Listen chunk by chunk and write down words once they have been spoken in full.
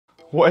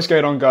What is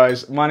going on,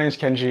 guys? My name is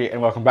Kenji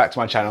and welcome back to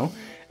my channel.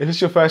 If this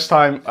is your first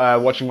time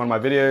watching one of my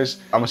videos,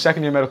 I'm a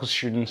second year medical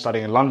student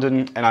studying in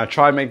London, and I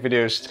try and make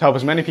videos to help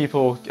as many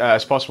people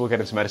as possible get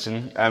into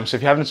medicine. So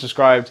if you haven't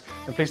subscribed,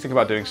 then please think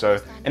about doing so.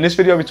 In this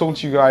video, I'll be talking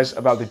to you guys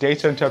about the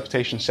data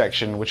interpretation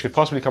section, which could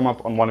possibly come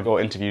up on one of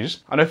your interviews.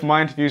 I know for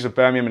my interviews at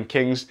Birmingham and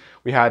King's,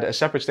 we had a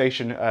separate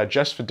station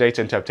just for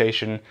data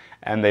interpretation,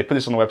 and they put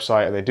this on the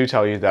website, and they do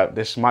tell you that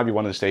this might be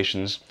one of the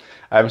stations.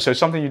 So it's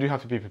something you do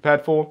have to be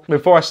prepared for.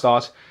 Before I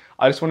start,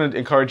 I just want to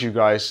encourage you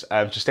guys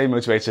to stay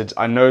motivated.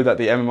 I know that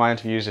the MMI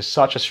interviews is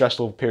such a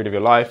stressful period of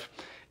your life.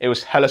 It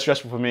was hella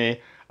stressful for me.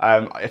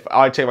 If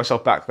I take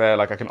myself back there,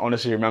 like I can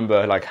honestly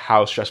remember like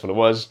how stressful it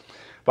was.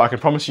 But I can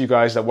promise you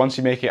guys that once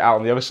you make it out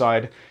on the other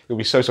side, you'll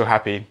be so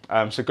happy.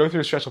 So go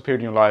through a stressful period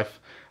in your life,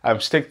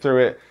 stick through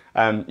it.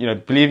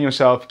 Believe in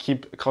yourself,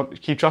 keep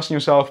trusting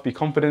yourself, be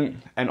confident,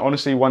 and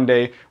honestly, one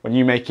day when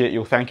you make it,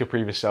 you'll thank your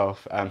previous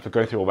self for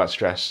going through all that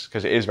stress,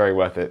 because it is very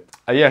worth it.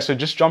 So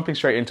just jumping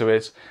straight into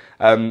it,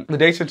 the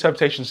data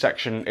interpretation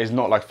section is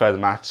not like further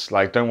maths.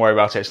 Like, don't worry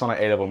about it. It's not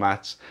like A-level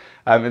maths.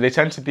 They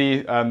tend to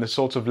be the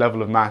sort of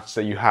level of maths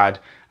that you had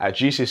at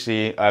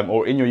GCSE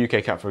or in your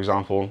UK CAP, for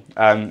example.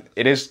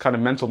 It is kind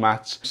of mental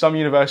maths. Some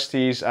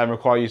universities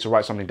require you to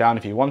write something down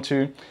if you want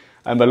to.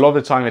 But a lot of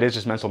the time it is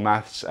just mental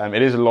maths.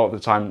 It is a lot of the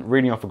time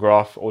reading off a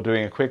graph or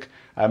doing a quick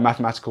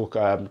mathematical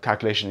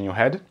calculation in your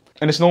head.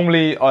 And it's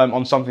normally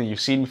on something you've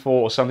seen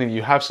before or something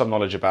you have some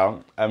knowledge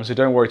about, so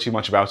don't worry too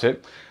much about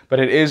it. But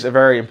it is a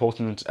very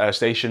important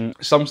station.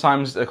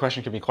 Sometimes the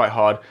question can be quite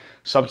hard,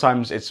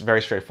 sometimes it's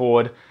very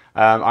straightforward.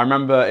 I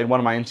remember in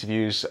one of my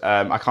interviews,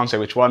 I can't say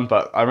which one,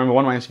 but I remember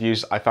one of my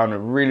interviews I found it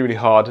really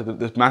hard.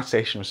 The math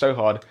station was so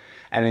hard,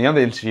 and in the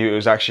other interview it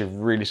was actually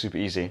really super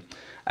easy.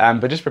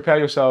 But just prepare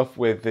yourself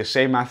with the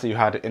same math that you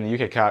had in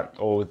the UK CAT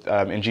or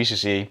in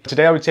GCSE.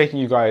 Today I'll be taking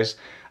you guys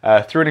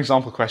through an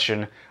example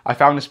question. I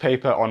found this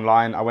paper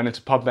online. I went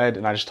into PubMed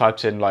and I just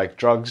typed in like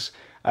drugs,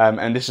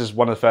 and this is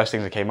one of the first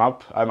things that came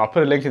up. I'll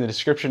put a link in the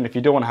description if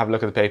you do want to have a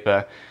look at the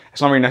paper.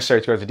 It's not really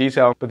necessary to go into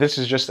detail, but this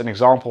is just an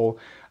example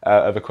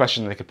of a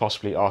question that they could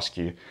possibly ask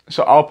you.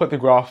 So I'll put the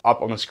graph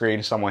up on the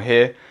screen somewhere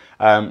here.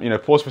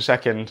 Pause for a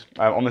second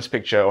on this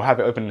picture, or have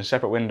it open in a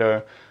separate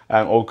window,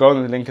 or go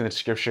on the link in the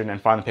description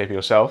and find the paper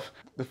yourself.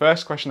 The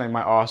first question they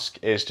might ask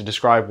is to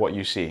describe what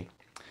you see.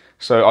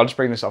 So I'll just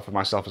bring this up for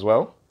myself as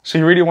well. So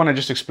you really want to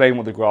just explain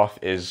what the graph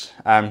is.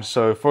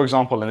 So for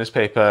example, in this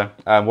paper,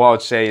 what I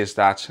would say is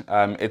that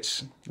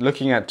it's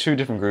looking at two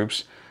different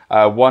groups.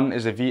 One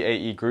is a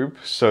VAE group,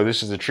 so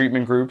this is the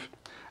treatment group,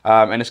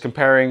 and it's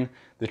comparing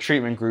the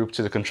treatment group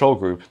to the control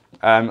group.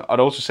 I'd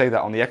also say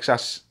that on the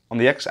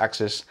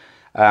x-axis,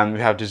 we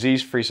have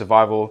disease-free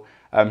survival.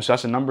 So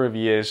that's a number of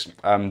years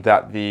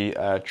that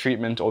the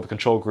treatment or the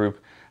control group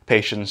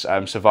patients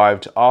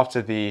survived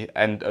after the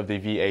end of the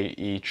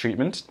VAE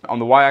treatment. On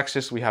the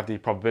y-axis, we have the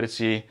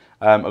probability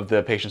of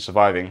the patient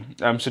surviving.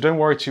 So don't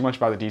worry too much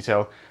about the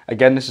detail.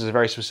 Again, this is a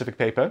very specific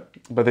paper,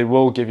 but they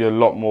will give you a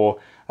lot more,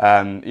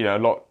 a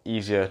lot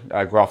easier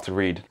graph to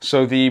read.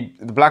 So the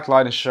black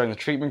line is showing the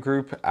treatment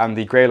group, and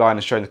the gray line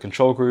is showing the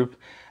control group,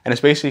 and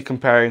it's basically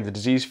comparing the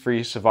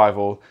disease-free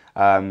survival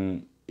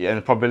and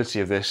the probability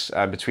of this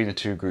between the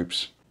two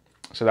groups.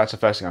 So that's the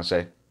first thing I'd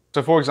say.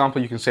 So for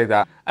example, you can say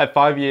that at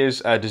 5 years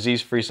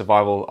disease-free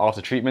survival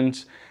after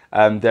treatment,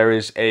 there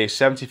is a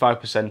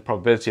 75%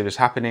 probability of this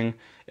happening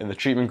in the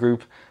treatment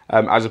group,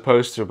 as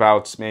opposed to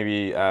about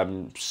maybe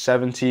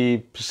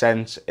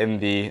 70% in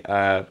the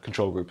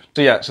control group.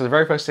 So the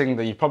very first thing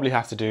that you probably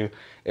have to do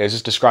is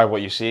just describe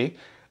what you see.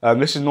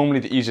 This is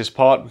normally the easiest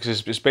part,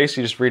 because it's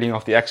basically just reading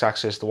off the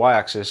x-axis, the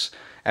y-axis,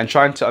 and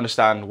trying to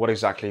understand what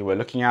exactly we're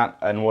looking at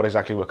and what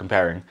exactly we're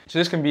comparing. So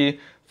this can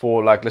be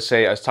for, like, let's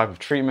say a type of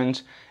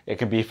treatment, it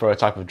can be for a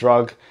type of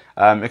drug,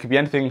 it could be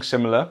anything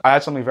similar. I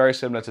had something very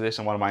similar to this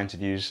in one of my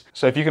interviews.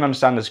 So if you can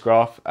understand this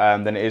graph,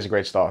 then it is a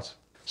great start.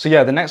 So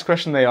yeah, the next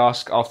question they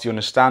ask after you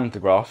understand the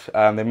graph,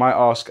 they might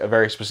ask a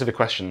very specific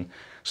question.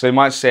 So they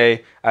might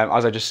say,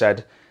 as I just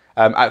said,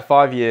 at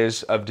 5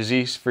 years of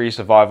disease-free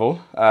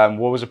survival,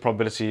 what was the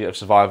probability of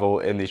survival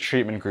in the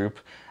treatment group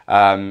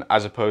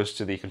as opposed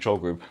to the control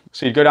group?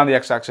 So you go down the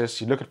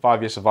x-axis, you look at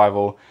 5 year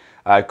survival,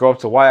 go up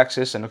to the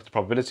y-axis and look at the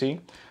probability.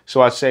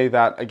 So I'd say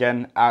that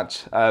again,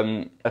 at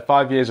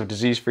 5 years of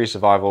disease-free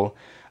survival,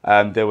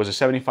 there was a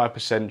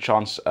 75%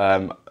 chance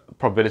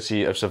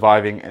probability of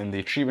surviving in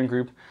the treatment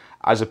group,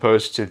 as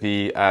opposed to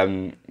the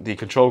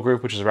control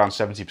group, which is around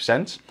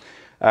 70%.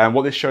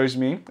 What this shows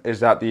me is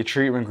that the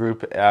treatment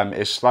group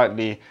is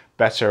slightly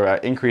better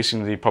at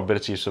increasing the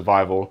probability of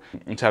survival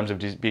in terms of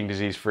being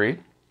disease-free.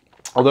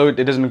 Although it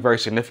doesn't look very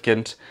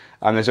significant,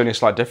 there's only a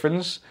slight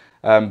difference.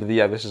 But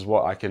yeah, this is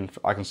what I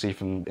can see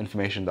from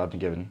information that I've been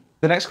given.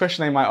 The next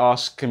question they might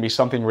ask can be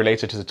something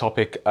related to the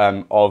topic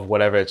of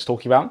whatever it's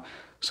talking about.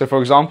 So for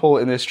example,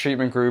 in this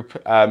treatment group,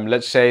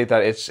 let's say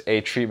that it's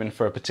a treatment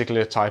for a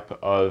particular type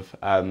of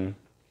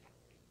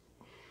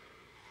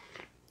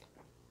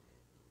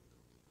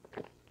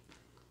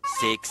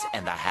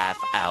 6.5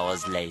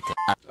 hours later.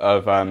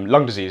 Of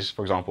lung disease,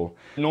 for example.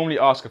 Normally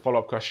ask a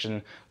follow-up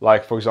question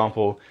like, for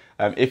example,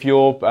 if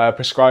you're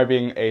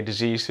prescribing a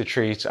disease to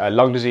treat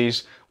lung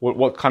disease,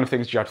 what kind of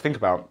things do you have to think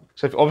about?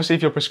 So obviously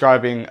if you're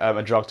prescribing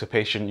a drug to a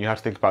patient, you have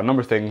to think about a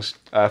number of things.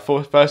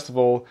 First of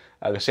all,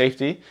 the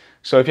safety.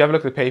 So if you have a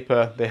look at the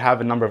paper, they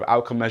have a number of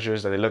outcome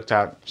measures that they looked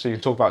at. So you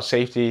can talk about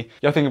safety.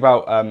 You have to think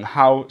about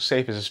how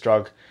safe is this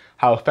drug?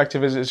 How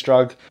effective is this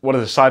drug? What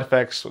are the side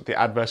effects, the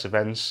adverse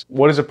events?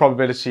 What is the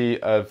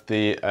probability of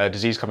the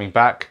disease coming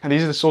back? And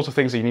these are the sorts of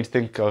things that you need to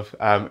think of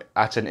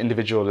at an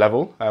individual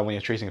level when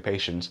you're treating a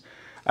patient.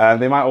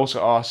 They might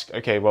also ask,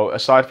 okay, well,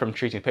 aside from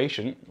treating a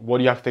patient, what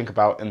do you have to think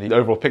about in the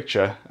overall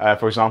picture,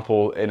 for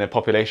example, in a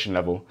population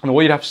level? And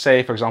what you'd have to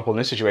say, for example, in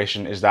this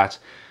situation is that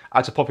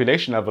at a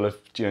population level of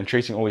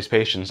treating all these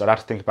patients, I'd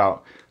have to think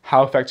about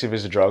how effective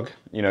is the drug.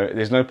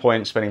 There's no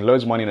point spending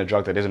loads of money on a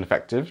drug that isn't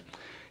effective.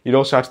 You'd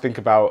also have to think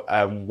about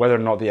whether or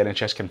not the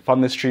NHS can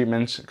fund this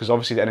treatment, because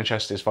obviously the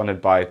NHS is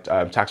funded by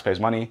taxpayers'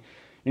 money.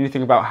 You need to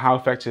think about how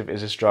effective is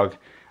this drug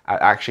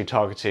at actually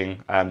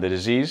targeting the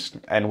disease,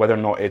 and whether or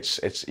not it's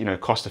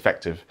cost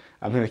effective.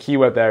 I think the key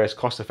word there is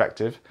cost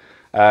effective.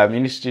 You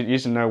need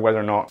to know whether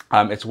or not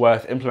it's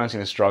worth implementing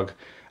this drug,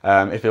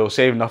 if it will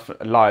save enough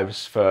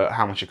lives for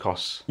how much it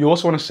costs. You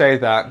also want to say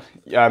that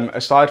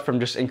aside from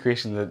just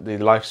increasing the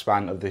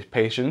lifespan of the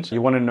patient,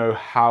 you want to know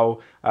how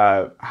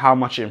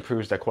much it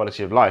improves their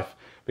quality of life.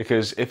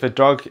 Because if a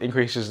drug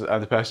increases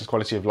the person's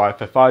quality of life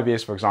for 5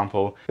 years, for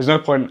example, there's no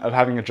point of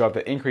having a drug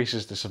that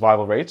increases the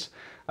survival rate,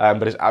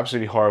 but is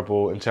absolutely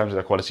horrible in terms of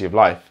their quality of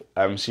life.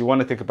 So you want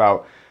to think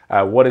about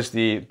what is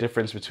the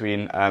difference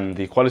between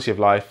the quality of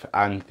life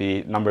and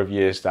the number of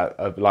years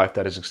of life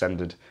that is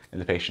extended in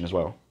the patient as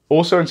well.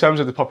 Also, in terms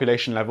of the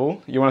population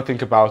level, you want to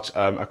think about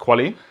a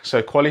QALY.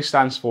 So QALY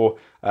stands for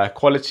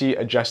Quality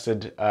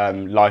Adjusted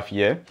Life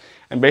Year.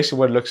 And basically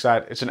what it looks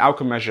at, it's an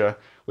outcome measure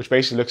which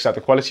basically looks at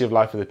the quality of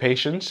life of the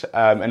patient.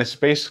 And it's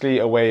basically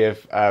a way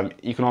of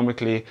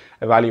economically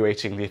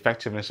evaluating the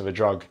effectiveness of a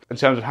drug in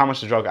terms of how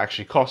much the drug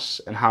actually costs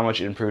and how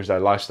much it improves their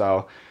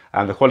lifestyle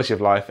and the quality of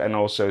life, and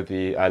also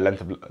the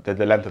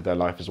length of their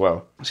life as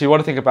well. So you want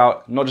to think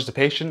about not just the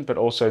patient, but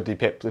also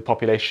the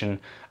population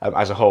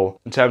as a whole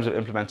in terms of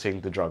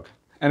implementing the drug.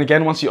 And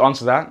again, once you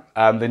answer that,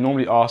 they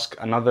normally ask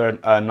another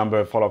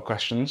number of follow-up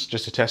questions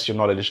just to test your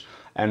knowledge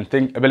and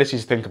ability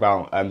to think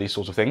about these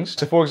sorts of things.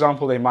 So for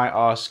example, they might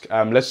ask,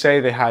 let's say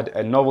they had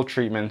a novel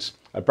treatment,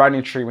 a brand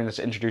new treatment that's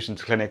introduced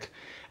into clinic,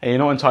 and you're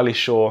not entirely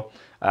sure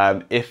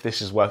if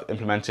this is worth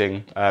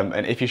implementing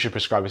and if you should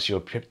prescribe this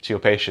to your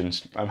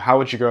patients. How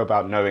would you go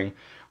about knowing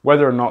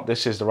whether or not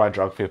this is the right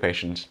drug for your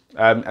patient?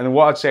 And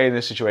what I'd say in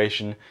this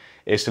situation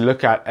is to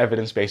look at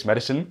evidence-based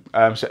medicine.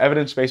 So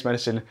evidence-based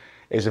medicine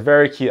is a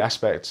very key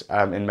aspect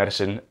in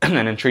medicine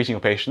and in treating your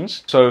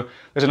patients. So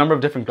there's a number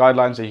of different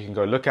guidelines that you can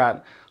go look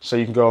at. So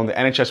you can go on the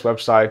NHS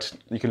website,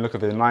 you can look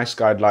at the NICE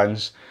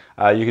guidelines,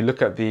 you can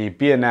look at the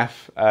BNF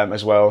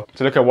as well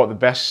to look at what the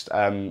best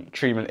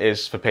treatment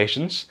is for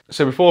patients.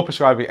 So before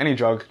prescribing any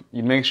drug,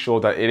 you make sure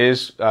that it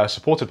is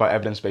supported by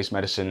evidence-based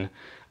medicine.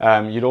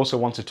 You'd also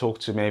want to talk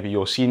to maybe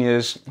your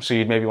seniors. So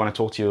you'd maybe want to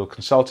talk to your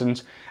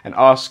consultant and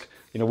ask,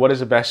 what is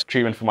the best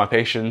treatment for my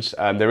patients?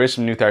 There is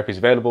some new therapies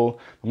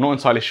available. I'm not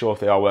entirely sure if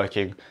they are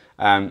working.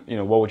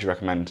 What would you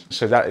recommend?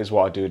 So that is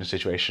what I do in a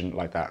situation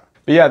like that.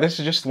 But yeah, this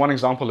is just one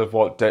example of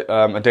what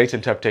a data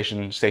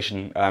interpretation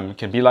station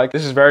can be like.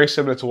 This is very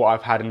similar to what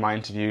I've had in my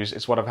interviews.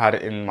 It's what I've had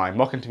in my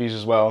mock interviews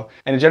as well.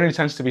 And it generally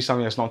tends to be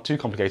something that's not too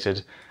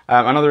complicated.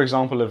 Another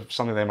example of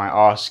something they might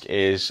ask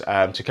is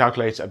to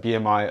calculate a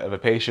BMI of a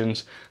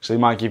patient. So they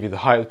might give you the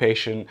height of the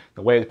patient,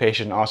 the weight of the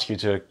patient, ask you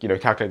to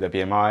calculate their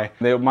BMI.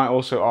 They might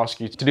also ask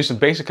you to do some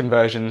basic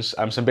conversions,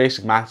 some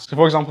basic maths. So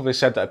for example, they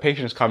said that a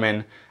patient has come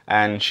in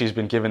and she's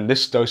been given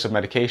this dose of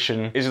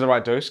medication. Is it the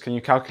right dose? Can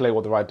you calculate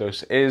what the right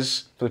dose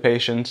is for the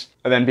patient?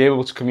 And then be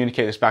able to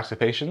communicate this back to the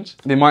patient.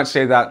 They might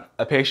say that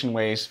a patient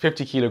weighs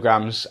 50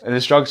 kilograms and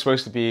this drug is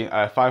supposed to be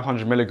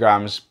 500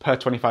 milligrams per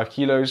 25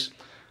 kilos.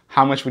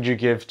 How much would you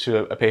give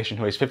to a patient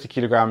who weighs 50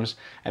 kilograms?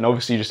 And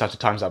obviously you just have to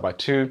times that by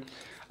 2.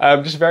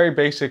 Just very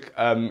basic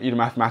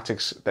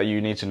mathematics that you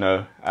need to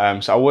know.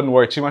 So I wouldn't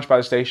worry too much about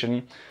the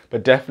station,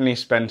 but definitely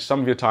spend some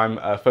of your time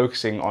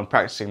focusing on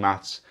practicing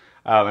maths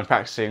and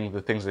practicing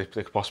the things that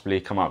could possibly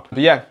come up. But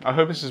yeah, I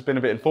hope this has been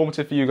a bit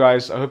informative for you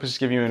guys. I hope this has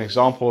given you an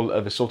example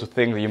of the sort of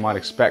thing that you might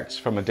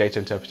expect from a data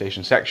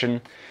interpretation section.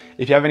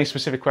 If you have any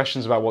specific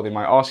questions about what they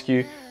might ask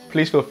you,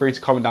 please feel free to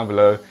comment down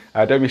below.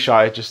 Don't be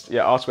shy, just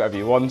ask whatever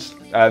you want.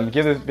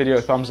 Give the video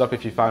a thumbs up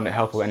if you found it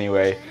helpful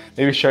anyway.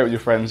 Maybe share it with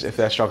your friends if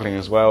they're struggling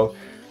as well.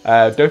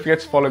 Don't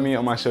forget to follow me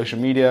on my social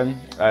media.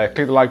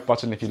 Click the like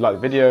button if you like the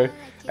video.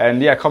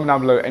 And yeah, comment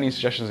down below any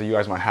suggestions that you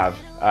guys might have.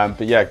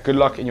 But yeah, good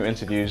luck in your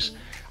interviews.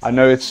 I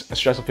know it's a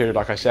stressful period,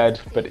 like I said,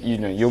 but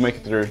you'll make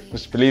it through.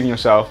 Just believe in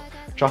yourself,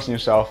 trust in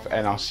yourself,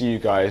 and I'll see you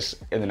guys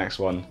in the next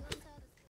one.